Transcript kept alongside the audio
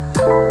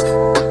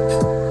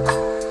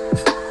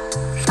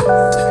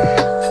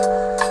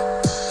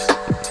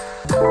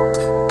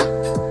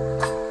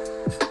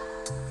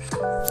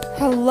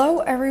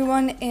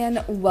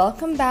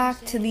Welcome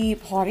back to the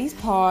Pilates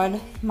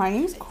Pod. My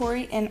name is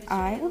Corey and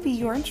I will be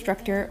your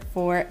instructor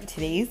for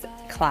today's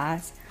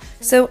class.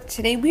 So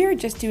today we are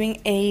just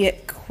doing a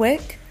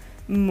quick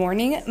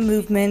morning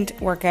movement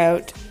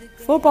workout.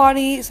 Full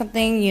body,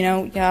 something, you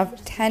have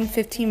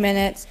 10-15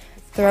 minutes.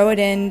 Throw it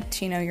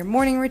into, your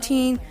morning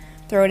routine.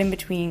 Throw it in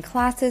between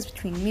classes,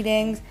 between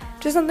meetings.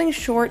 Just something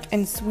short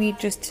and sweet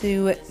just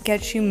to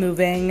get you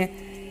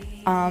moving.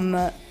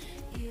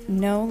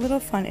 No little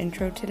fun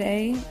intro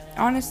today.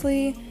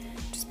 Honestly,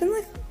 just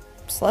been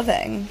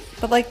sliving,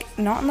 but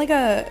not in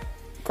a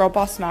girl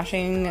boss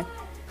smashing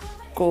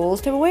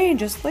goals type of way,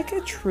 just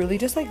a truly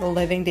just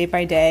living day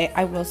by day.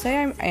 I will say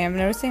I am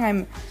noticing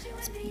I'm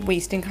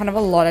wasting kind of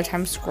a lot of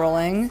time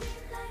scrolling,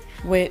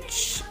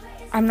 which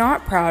I'm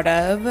not proud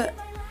of,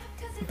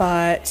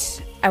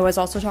 but I was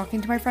also talking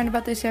to my friend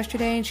about this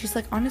yesterday, and she's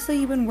like, honestly,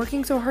 you've been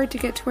working so hard to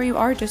get to where you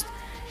are, just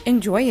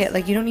enjoy it.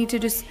 You don't need to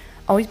just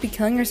always be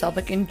killing yourself.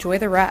 Enjoy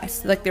the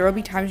rest. There will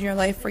be times in your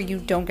life where you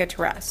don't get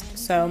to rest.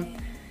 So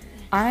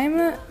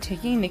I'm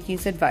taking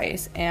Nikki's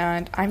advice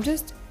and I'm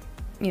just,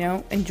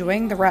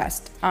 enjoying the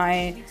rest.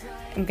 I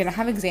am going to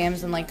have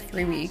exams in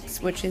 3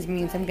 weeks, which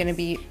means I'm going to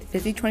be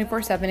busy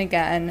 24/7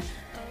 again.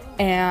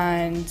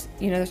 And,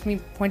 there's going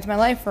to be points in my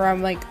life where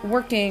I'm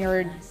working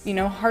or,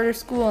 harder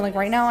school. And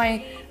right now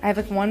I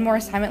have one more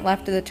assignment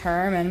left of the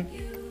term and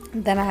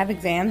then I have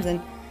exams,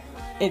 and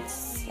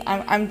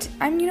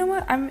I'm you know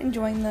what, I'm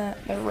enjoying the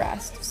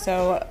rest.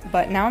 So,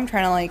 but now I'm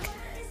trying to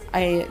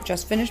I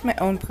just finished my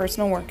own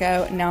personal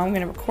workout, and now I'm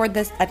going to record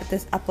this, edit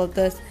this, upload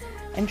this,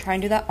 and try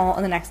and do that all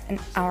in the next an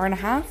hour and a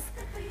half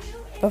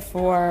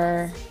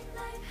before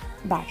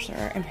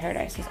Bachelor in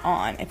Paradise is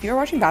on. If you're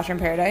watching Bachelor in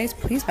Paradise,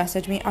 please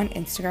message me on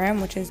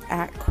Instagram, which is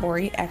at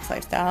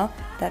CoreyXLifestyle.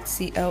 That's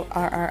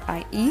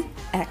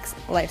CORRIEX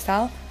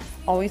Lifestyle.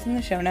 Always in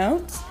the show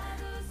notes.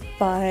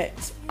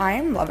 But I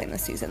am loving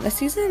this season.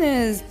 This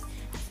is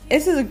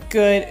a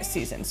good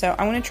season. So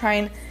I want to try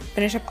and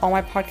finish up all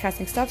my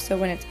podcasting stuff, so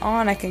when it's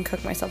on, I can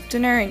cook myself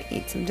dinner and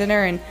eat some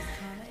dinner and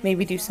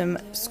maybe do some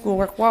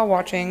schoolwork while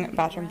watching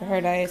Bachelor in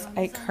Paradise.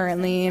 I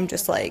currently am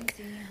just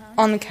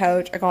on the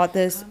couch. I got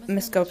this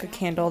Muskoka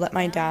candle that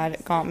my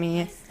dad got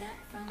me.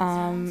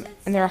 And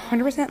they're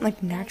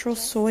 100% natural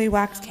soy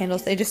wax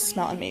candles. They just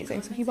smell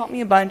amazing. So he bought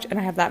me a bunch and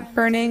I have that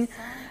burning.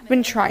 I've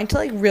been trying to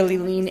really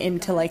lean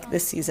into the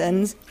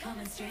seasons.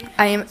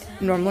 I am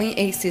normally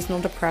a seasonal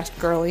depressed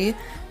girly,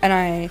 and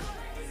I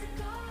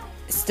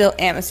still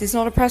am a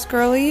seasonal depressed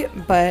girly,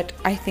 but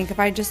I think if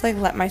I just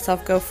let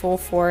myself go full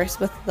force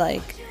with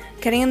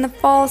getting in the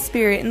fall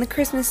spirit and the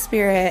Christmas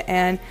spirit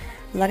and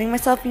letting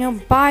myself,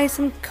 buy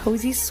some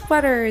cozy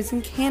sweaters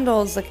and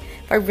candles, if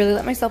I really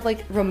let myself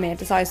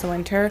romanticize the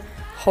winter,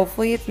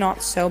 hopefully it's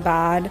not so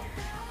bad.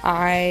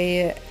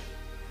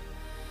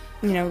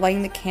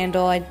 Lighting the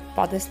candle, I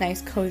bought this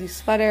nice cozy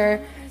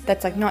sweater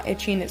that's not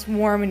itchy and it's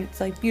warm and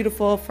it's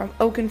beautiful from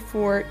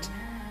Oakenfort,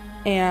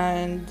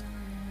 and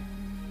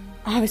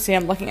obviously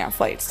I'm looking at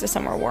flights to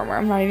somewhere warmer.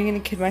 I'm not even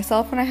going to kid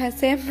myself when I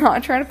say I'm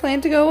not trying to plan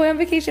to go away on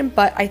vacation,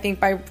 but I think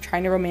by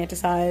trying to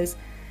romanticize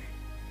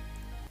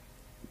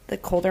the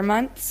colder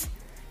months,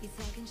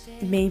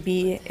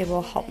 maybe it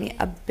will help me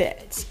a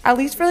bit, at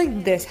least for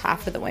this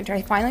half of the winter.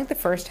 I find the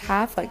first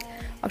half,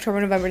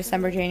 October, November,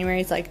 December,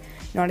 January is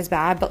not as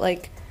bad, but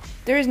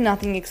there is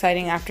nothing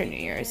exciting after New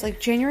Year's.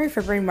 January,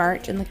 February,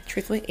 March, and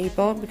truthfully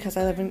April, because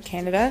I live in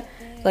Canada,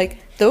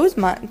 those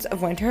months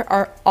of winter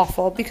are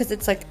awful because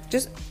it's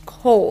just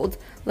cold,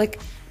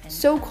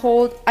 so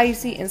cold,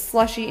 icy, and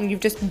slushy, and you've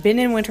just been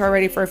in winter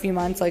already for a few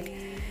months,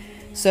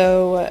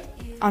 so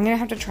I'm gonna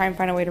have to try and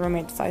find a way to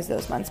romanticize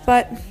those months,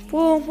 but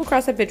we'll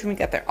cross that bridge when we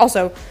get there.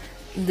 Also,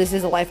 this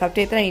is a life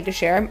update that I need to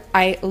share.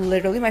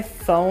 My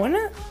phone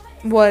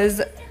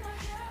was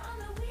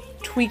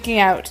tweaking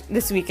out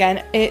this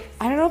weekend. I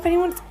don't know if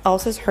anyone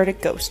else has heard a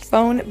ghost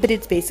phone, but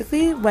it's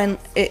basically when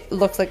it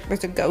looks like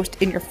there's a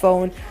ghost in your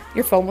phone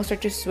will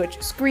start to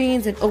switch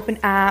screens and open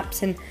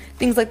apps and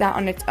things like that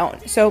on its own.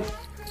 So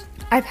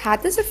I've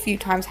had this a few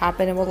times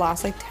happen. It will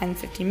last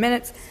 10-15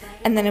 minutes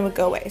and then it would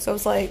go away. So I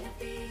was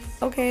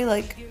okay,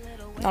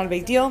 not a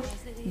big deal.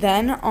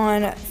 Then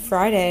on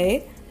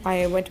Friday,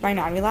 I went to my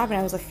anatomy lab and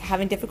I was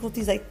having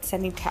difficulties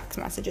sending text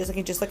messages.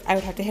 I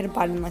would have to hit a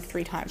button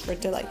 3 times for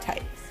it to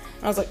type.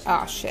 And I was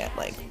oh shit,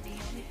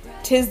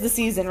 'tis the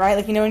season,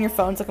 right? When your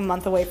phone's a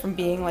month away from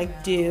being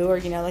due, or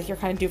you're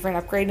kind of due for an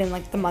upgrade, and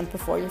the month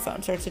before your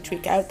phone starts to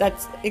tweak out.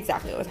 That's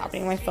exactly what was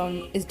happening. My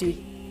phone is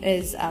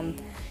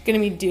gonna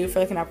be due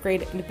for an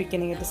upgrade in the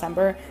beginning of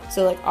December,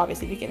 so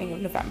obviously beginning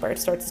of November it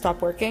starts to stop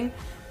working.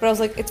 But I was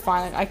it's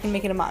fine, I can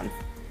make it a month.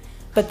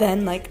 But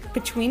then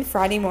between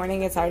Friday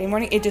morning and Saturday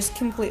morning, it just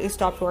completely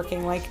stopped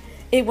working.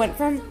 It went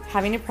from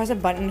having to press a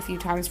button a few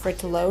times for it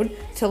to load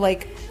to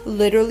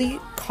literally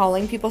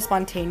calling people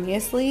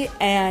spontaneously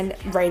and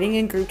writing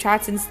in group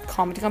chats and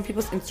commenting on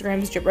people's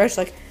Instagrams gibberish.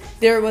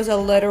 There was a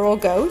literal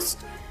ghost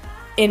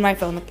in my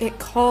phone. It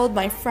called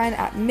my friend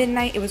at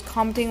midnight. It was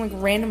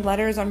commenting random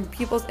letters on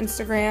people's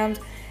Instagrams.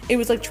 It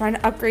was trying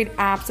to upgrade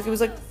apps. It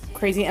was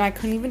crazy, and I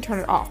couldn't even turn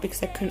it off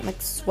because I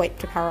couldn't swipe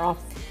to power off.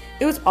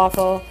 It was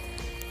awful.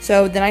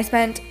 So then I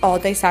spent all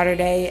day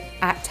Saturday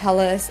at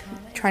TELUS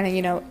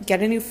trying to,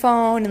 get a new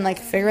phone and,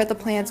 figure out the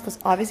plans, because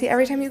obviously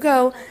every time you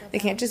go, they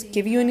can't just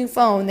give you a new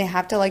phone. They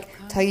have to,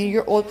 tell you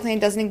your old plan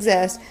doesn't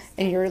exist,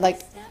 and you're,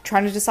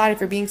 trying to decide if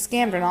you're being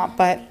scammed or not.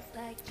 But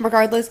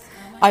regardless,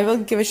 I will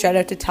give a shout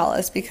out to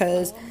TELUS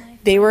because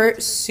they were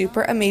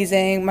super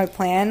amazing. My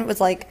plan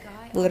was,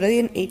 literally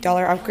an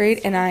 $8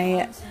 upgrade, and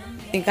I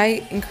think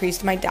I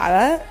increased my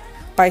data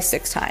by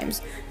 6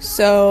 times.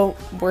 So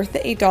worth the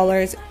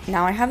 $8.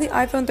 Now I have the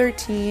iPhone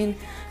 13.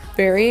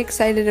 Very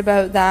excited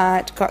about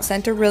that. Got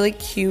sent a really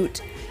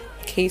cute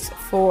case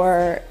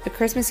for the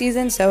Christmas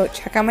season. So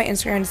check out my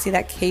Instagram to see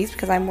that case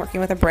because I'm working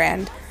with a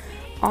brand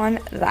on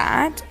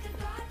that.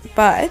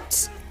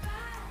 But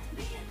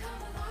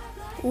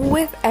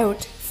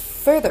without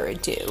further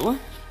ado,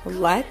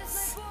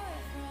 let's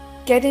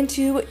get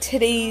into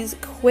today's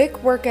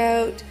quick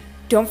workout.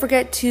 Don't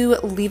forget to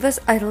leave us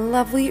a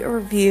lovely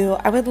review.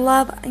 I would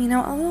love, a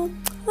little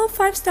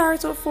 5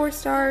 stars or 4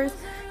 stars.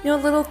 A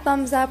little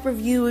thumbs up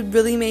review would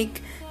really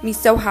make me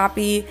so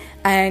happy.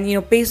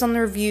 And, based on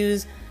the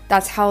reviews,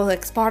 that's how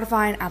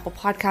Spotify and Apple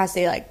Podcasts,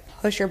 they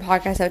push your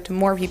podcast out to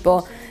more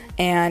people.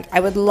 And I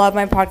would love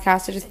my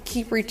podcast to just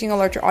keep reaching a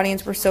larger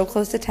audience. We're so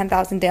close to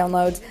 10,000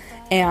 downloads.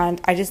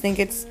 And I just think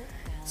it's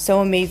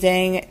so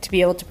amazing to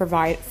be able to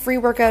provide free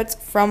workouts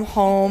from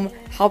home,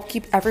 help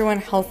keep everyone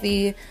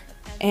healthy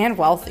and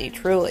wealthy,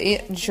 truly,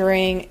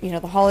 during, the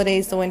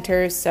holidays, the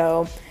winters.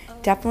 So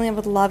definitely I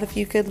would love if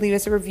you could leave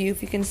us a review,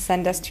 if you can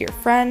send us to your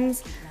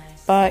friends.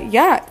 But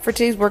yeah, for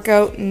today's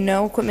workout,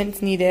 no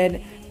equipment's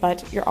needed,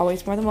 but you're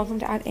always more than welcome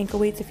to add ankle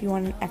weights if you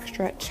want an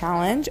extra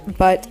challenge.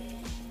 But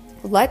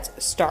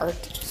let's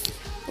start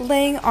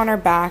laying on our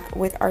back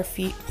with our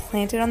feet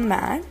planted on the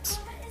mat.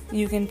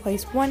 You can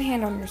place one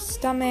hand on your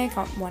stomach,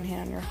 one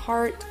hand on your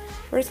heart.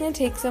 We're just going to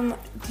take some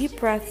deep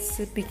breaths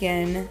to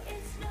begin.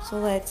 So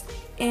let's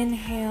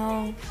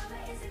inhale,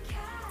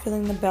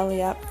 filling the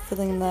belly up,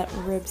 feeling the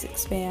ribs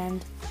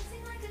expand,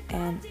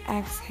 and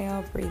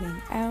exhale,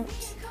 breathing out.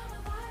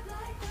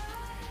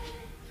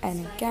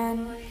 And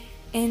again,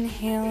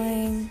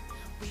 inhaling,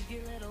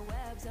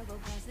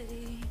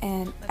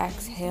 and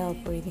exhale,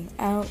 breathing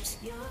out.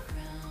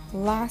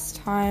 Last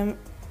time,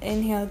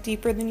 inhale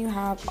deeper than you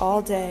have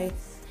all day,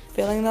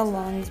 filling the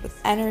lungs with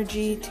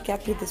energy to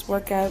get through this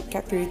workout,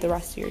 get through the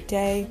rest of your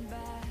day.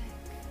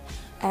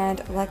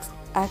 And let's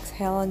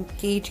exhale,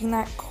 engaging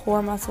that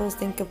core muscles.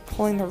 Think of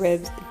pulling the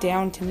ribs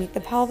down to meet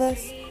the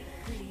pelvis.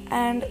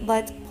 And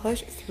let's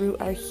push through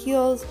our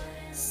heels,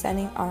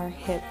 sending our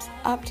hips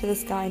up to the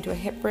sky into a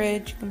hip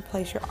bridge. You can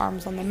place your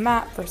arms on the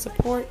mat for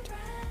support,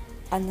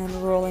 and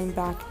then rolling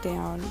back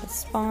down the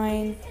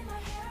spine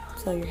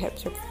so your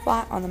hips are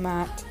flat on the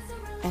mat.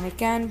 And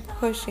again,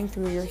 pushing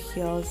through your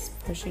heels,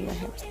 pushing your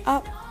hips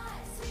up,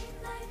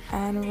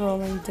 and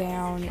rolling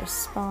down your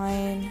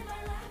spine,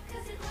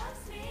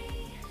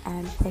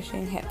 and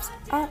pushing hips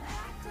up,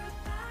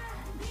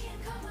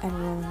 and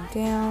rolling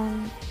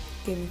down.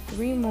 Give me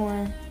 3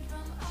 more.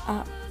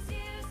 Up,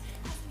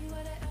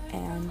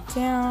 and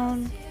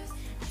down.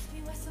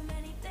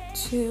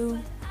 2,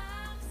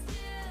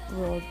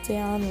 roll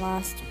down,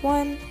 last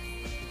 1,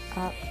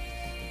 up,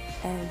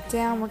 and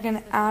down. We're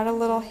going to add a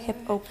little hip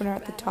opener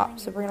at the top.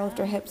 So we're going to lift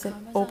our hips and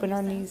open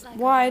our knees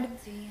wide.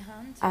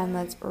 And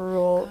let's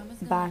roll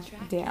back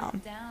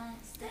down.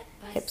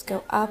 Hips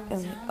go up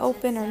and we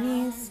open our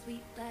knees.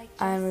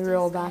 And we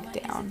roll back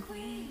down.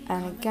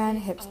 And again,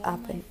 hips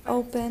up and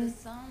open.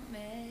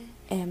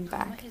 And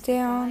back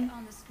down.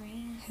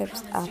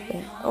 Hips up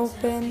and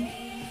open.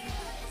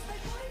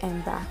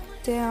 And back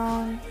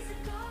down.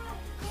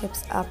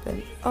 Hips up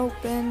and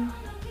open.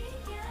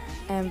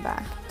 And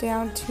back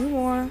down. 2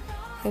 more.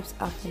 Hips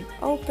up and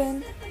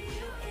open.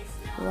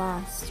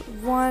 Last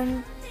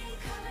 1.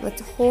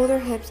 Let's hold our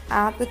hips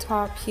at the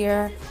top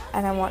here,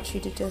 and I want you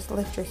to just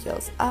lift your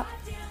heels up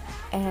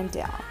and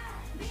down.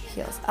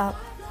 Heels up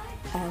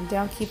and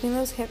down, keeping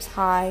those hips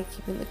high,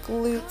 keeping the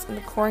glutes and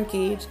the core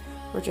engaged.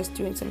 We're just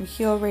doing some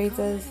heel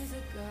raises.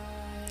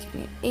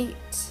 Keeping it 8,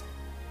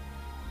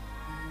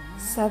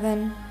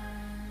 7,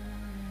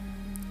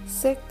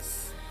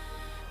 6,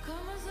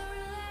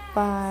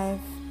 5,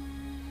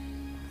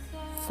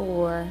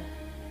 4,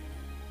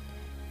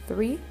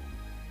 3,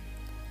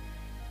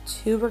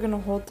 2. We're going to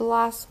hold the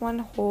last one,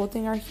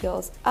 holding our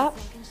heels up.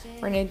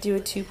 We're going to do a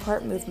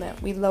 2-part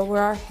movement. We lower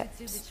our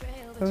hips.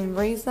 When we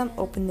raise them,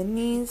 open the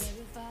knees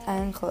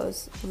and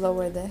close.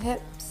 Lower the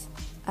hips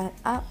and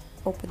up.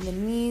 Open the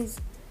knees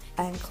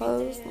and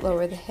close.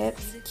 Lower the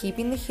hips,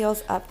 keeping the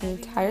heels up the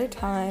entire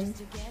time.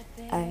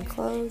 And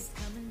close.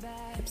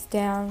 Hips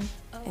down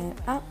and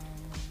up.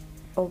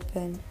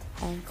 Open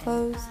and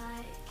close.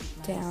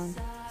 Down.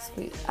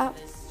 Squeeze up.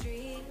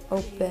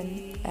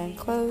 Open and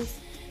close.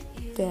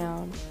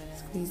 Down.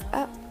 Squeeze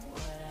up.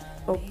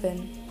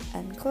 Open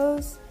and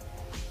close.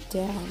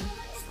 Down.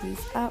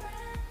 Squeeze up.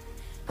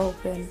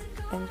 Open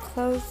and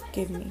close.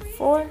 Give me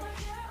 4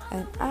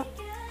 and up.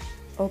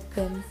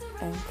 Open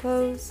and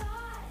close.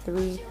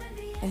 3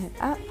 and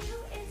up.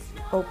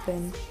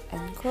 Open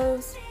and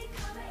close.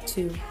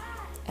 2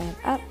 and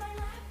up,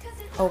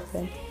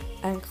 open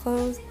and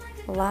close.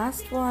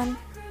 Last one,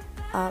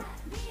 up,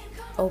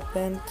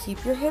 open.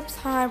 Keep your hips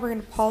high. We're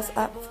going to pulse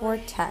up for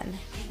 10,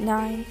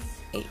 9,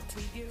 8,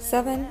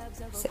 7,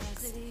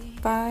 6,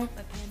 5,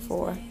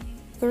 4,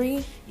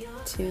 3,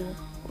 2,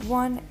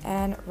 1,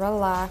 and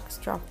relax.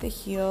 Drop the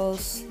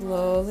heels.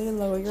 Slowly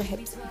lower your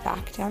hips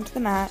back down to the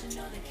mat.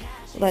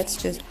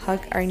 Let's just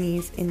hug our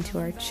knees into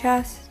our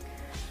chest,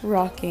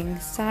 rocking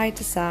side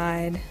to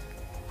side.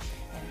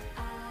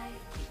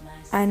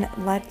 And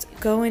let's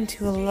go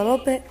into a little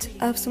bit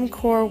of some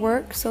core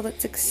work. So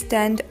let's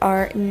extend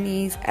our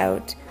knees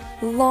out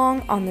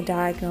long on the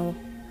diagonal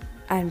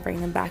and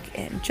bring them back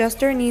in.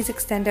 Just our knees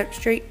extend out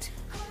straight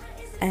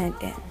and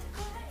in.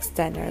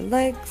 Extend our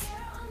legs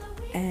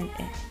and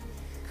in.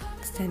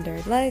 Extend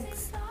our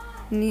legs,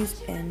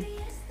 knees in.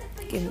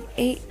 Give me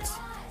 8,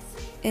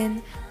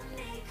 in,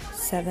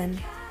 7,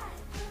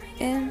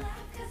 in,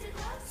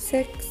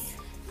 6,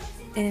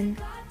 in,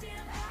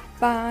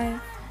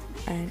 5,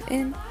 and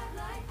in,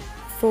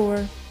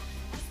 4,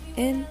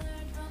 in,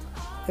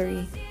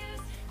 3,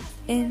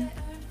 in,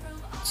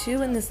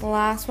 2. In this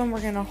last one,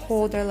 we're going to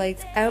hold our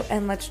legs out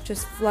and let's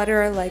just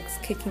flutter our legs,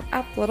 kicking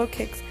up, little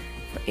kicks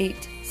for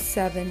 8,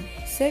 7,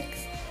 6,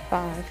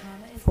 5,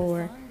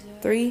 4,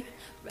 3,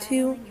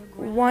 2,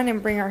 1,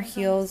 and bring our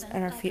heels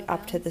and our feet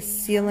up to the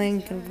ceiling.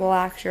 You can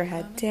relax your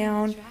head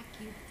down.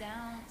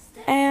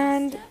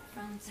 And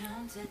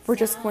we're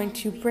just going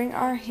to bring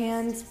our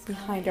hands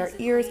behind our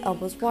ears,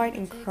 elbows wide,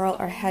 and curl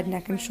our head,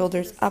 neck, and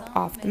shoulders up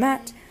off the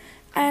mat.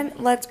 And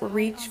let's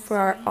reach for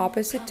our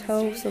opposite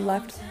toe. So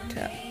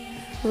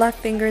left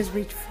fingers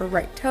reach for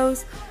right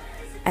toes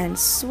and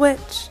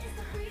switch.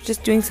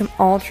 Just doing some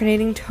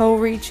alternating toe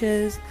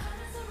reaches.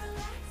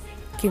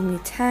 Give me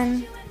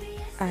 10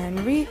 and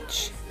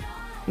reach,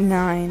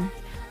 9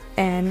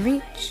 and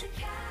reach,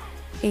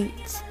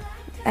 8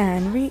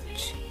 and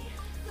reach,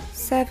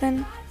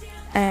 7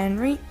 and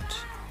reach,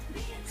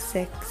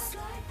 6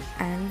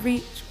 and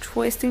reach,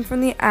 twisting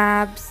from the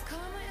abs,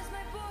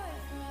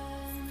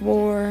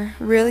 4,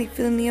 really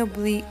feeling the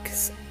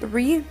obliques,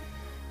 3,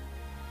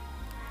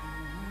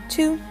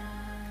 2,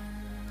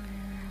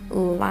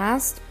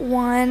 last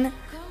one.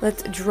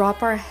 Let's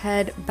drop our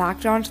head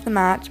back down to the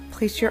mat.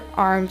 Place your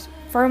arms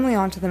firmly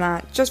onto the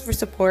mat just for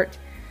support.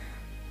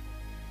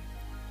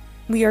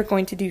 We are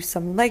going to do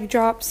some leg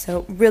drops,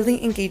 so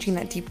really engaging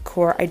that deep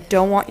core. I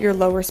don't want your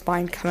lower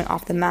spine coming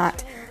off the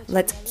mat.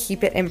 Let's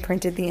keep it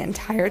imprinted the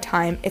entire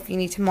time. If you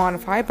need to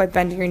modify by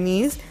bending your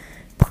knees,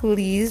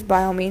 please,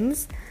 by all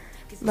means.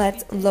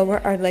 Let's lower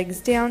our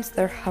legs down so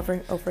they're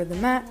hovering over the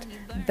mat.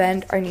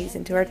 Bend our knees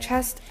into our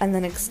chest and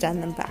then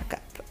extend them back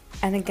up.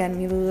 And again,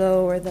 we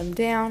lower them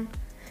down.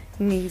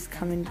 Knees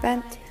come in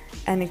bent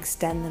and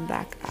extend them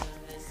back up.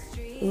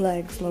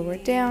 Legs lower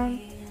down,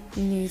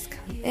 knees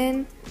come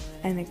in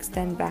and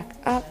extend back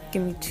up.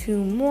 Give me 2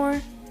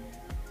 more.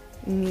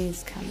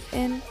 Knees come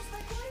in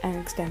and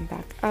extend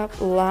back up.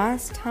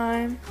 Last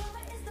time.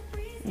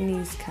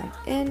 Knees come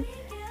in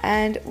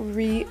and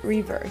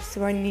reverse.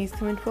 So our knees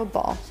come into a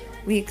ball.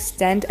 We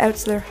extend out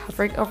so they're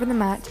hovering over the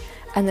mat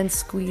and then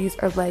squeeze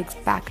our legs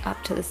back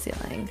up to the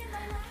ceiling.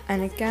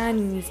 And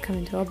again, knees come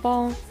into a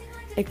ball.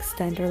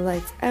 Extend our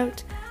legs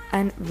out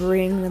and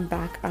bring them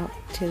back up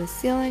to the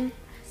ceiling.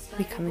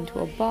 We come into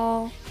a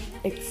ball,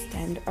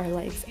 extend our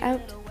legs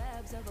out,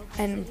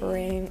 and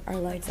bring our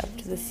legs up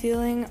to the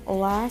ceiling.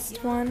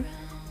 Last one,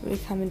 we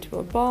come into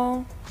a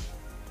ball,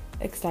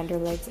 extend our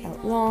legs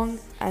out long,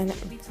 and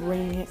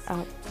bring it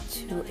up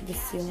to the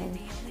ceiling.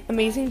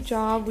 Amazing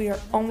job. We are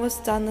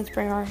almost done. Let's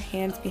bring our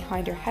hands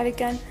behind our head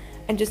again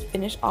and just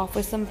finish off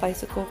with some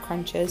bicycle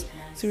crunches.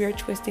 So we are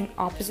twisting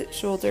opposite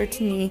shoulder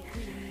to knee.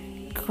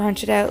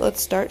 Crunch it out.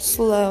 Let's start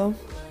slow.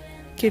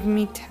 Give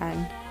me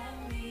 10,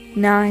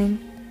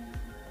 9,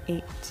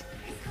 8,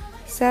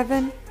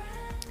 7,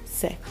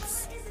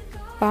 6,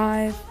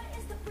 5,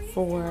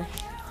 4,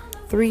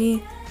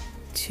 3,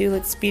 2.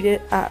 Let's speed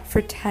it up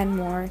for 10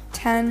 more.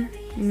 10,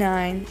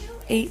 9,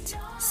 8,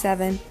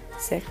 7,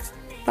 6,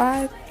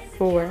 5,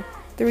 4,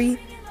 3,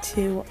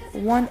 2,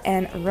 1,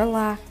 and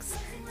relax.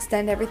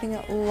 Extend everything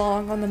out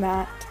long on the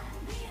mat.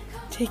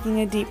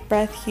 Taking a deep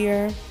breath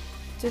here.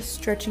 Just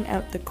stretching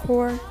out the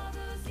core.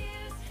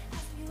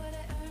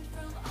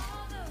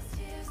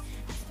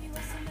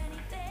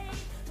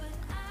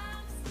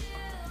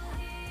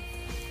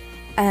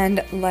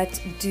 And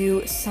let's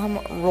do some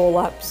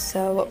roll-ups.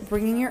 So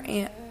bring your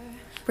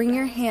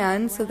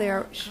hands so they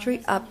are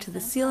straight up to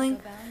the ceiling.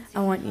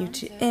 I want you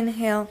to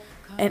inhale,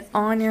 and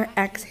on your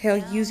exhale,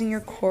 using your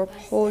core,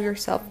 pull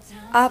yourself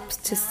up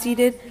to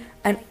seated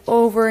and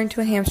over into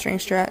a hamstring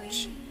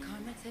stretch.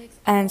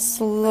 And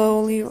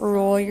slowly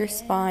roll your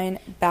spine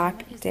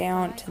back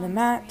down to the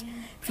mat.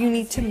 If you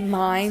need to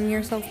mime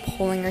yourself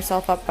pulling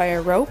yourself up by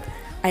a rope,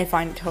 I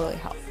find it totally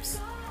helps.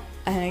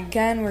 And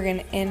again, we're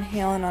going to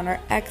inhale, and on our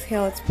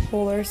exhale, let's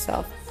pull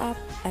ourselves up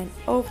and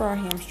over our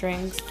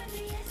hamstrings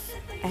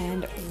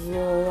and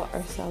roll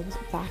ourselves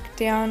back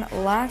down.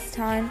 Last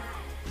time,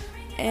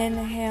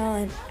 inhale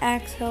and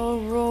exhale,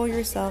 roll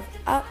yourself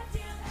up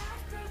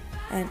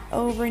and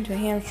over into a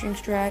hamstring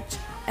stretch.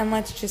 And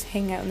let's just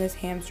hang out in this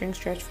hamstring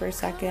stretch for a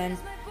second,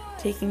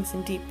 taking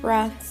some deep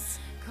breaths.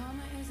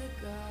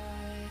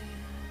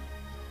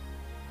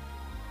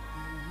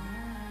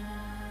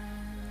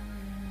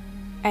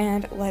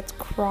 And let's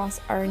cross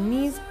our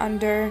knees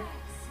under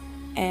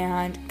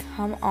and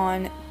come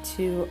on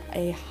to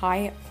a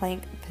high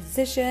plank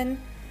position.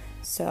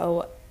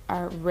 So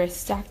our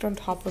wrists stacked on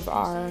top of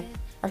our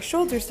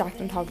shoulders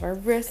stacked on top of our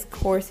wrists,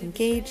 core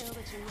engaged.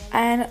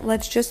 And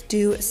let's just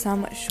do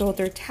some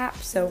shoulder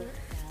taps. So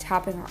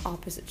tapping our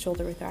opposite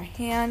shoulder with our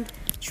hand,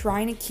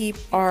 trying to keep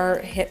our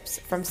hips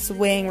from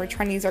swaying. We're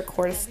trying to use our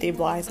core to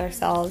stabilize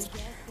ourselves.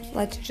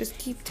 Let's just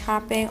keep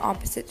tapping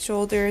opposite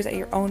shoulders at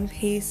your own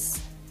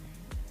pace.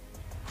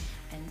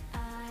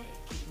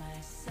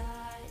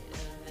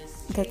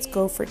 Let's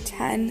go for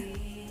 10,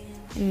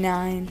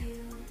 9,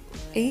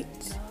 8,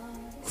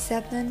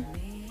 7,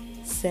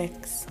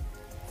 6,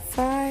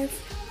 5,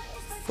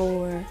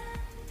 4,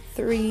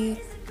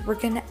 3. We're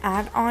going to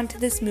add on to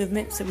this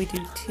movement, so we do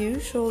 2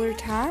 shoulder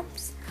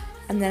taps,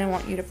 and then I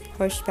want you to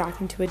push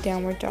back into a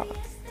downward dog.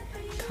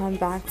 Come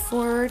back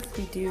forward,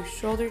 we do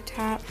shoulder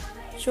tap,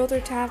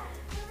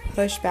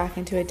 push back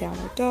into a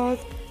downward dog,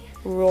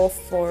 roll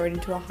forward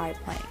into a high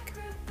plank.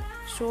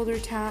 Shoulder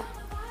tap,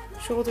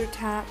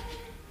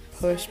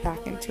 push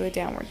back into a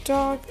downward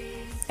dog,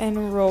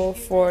 and roll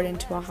forward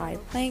into a high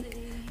plank.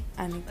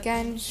 And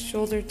again,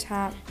 shoulder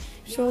tap,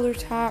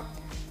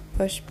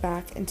 push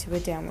back into a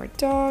downward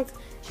dog,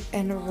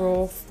 and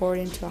roll forward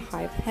into a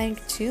high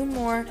plank. 2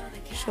 more,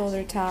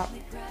 shoulder tap,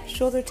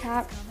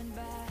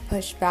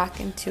 push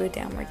back into a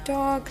downward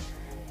dog,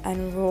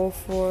 and roll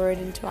forward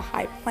into a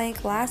high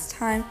plank. Last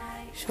time,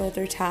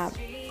 shoulder tap,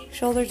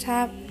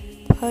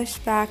 push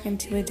back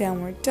into a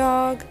downward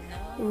dog,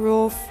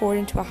 roll forward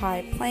into a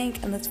high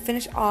plank. And let's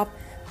finish off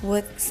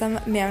with some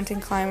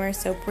mountain climbers.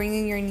 So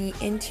bringing your knee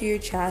into your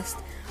chest,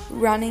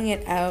 running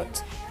it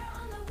out,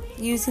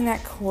 using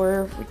that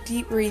core,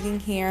 deep breathing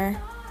here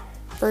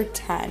for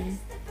 10,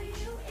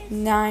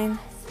 9,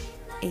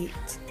 8,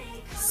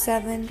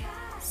 7,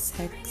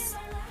 6,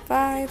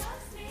 5,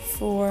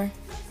 4,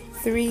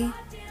 3,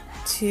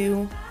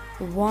 2,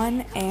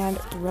 1, and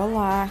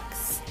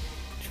relax,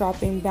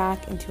 dropping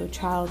back into a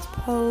child's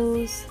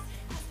pose.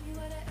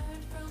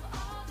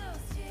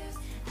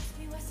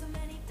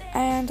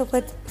 And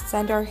let's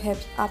send our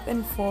hips up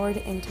and forward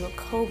into a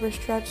cobra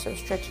stretch, so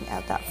stretching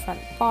out that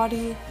front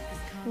body,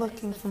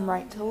 looking from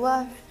right to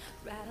left.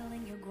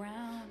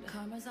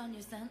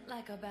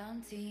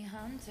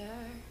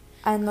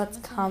 And let's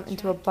come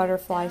into a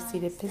butterfly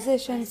seated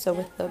position, so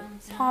with the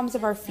palms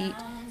of our feet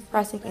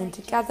pressing in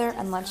together,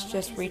 and let's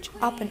just reach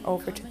up and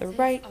over to the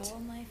right.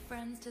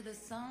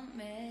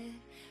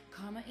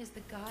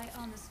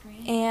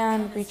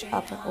 And reach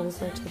up and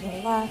over to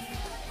the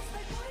left.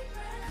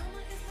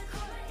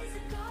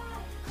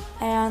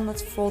 And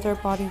let's fold our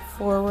body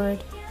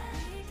forward.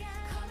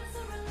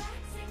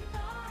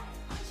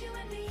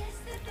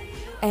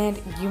 And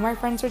you, my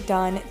friends, are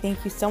done.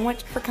 Thank you so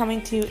much for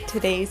coming to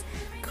today's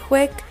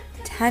quick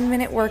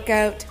 10-minute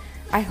workout.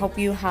 I hope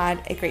you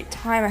had a great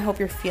time. I hope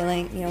you're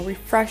feeling,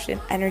 refreshed and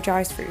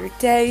energized for your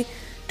day.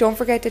 Don't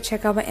forget to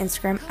check out my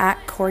Instagram at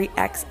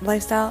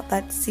CorrieXLifestyle.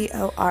 That's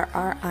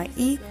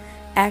CORRIEX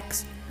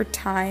for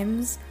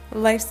times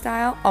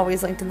lifestyle.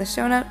 Always linked in the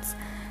show notes.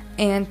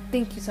 And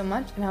thank you so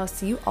much, and I'll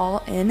see you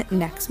all in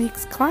next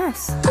week's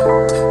class.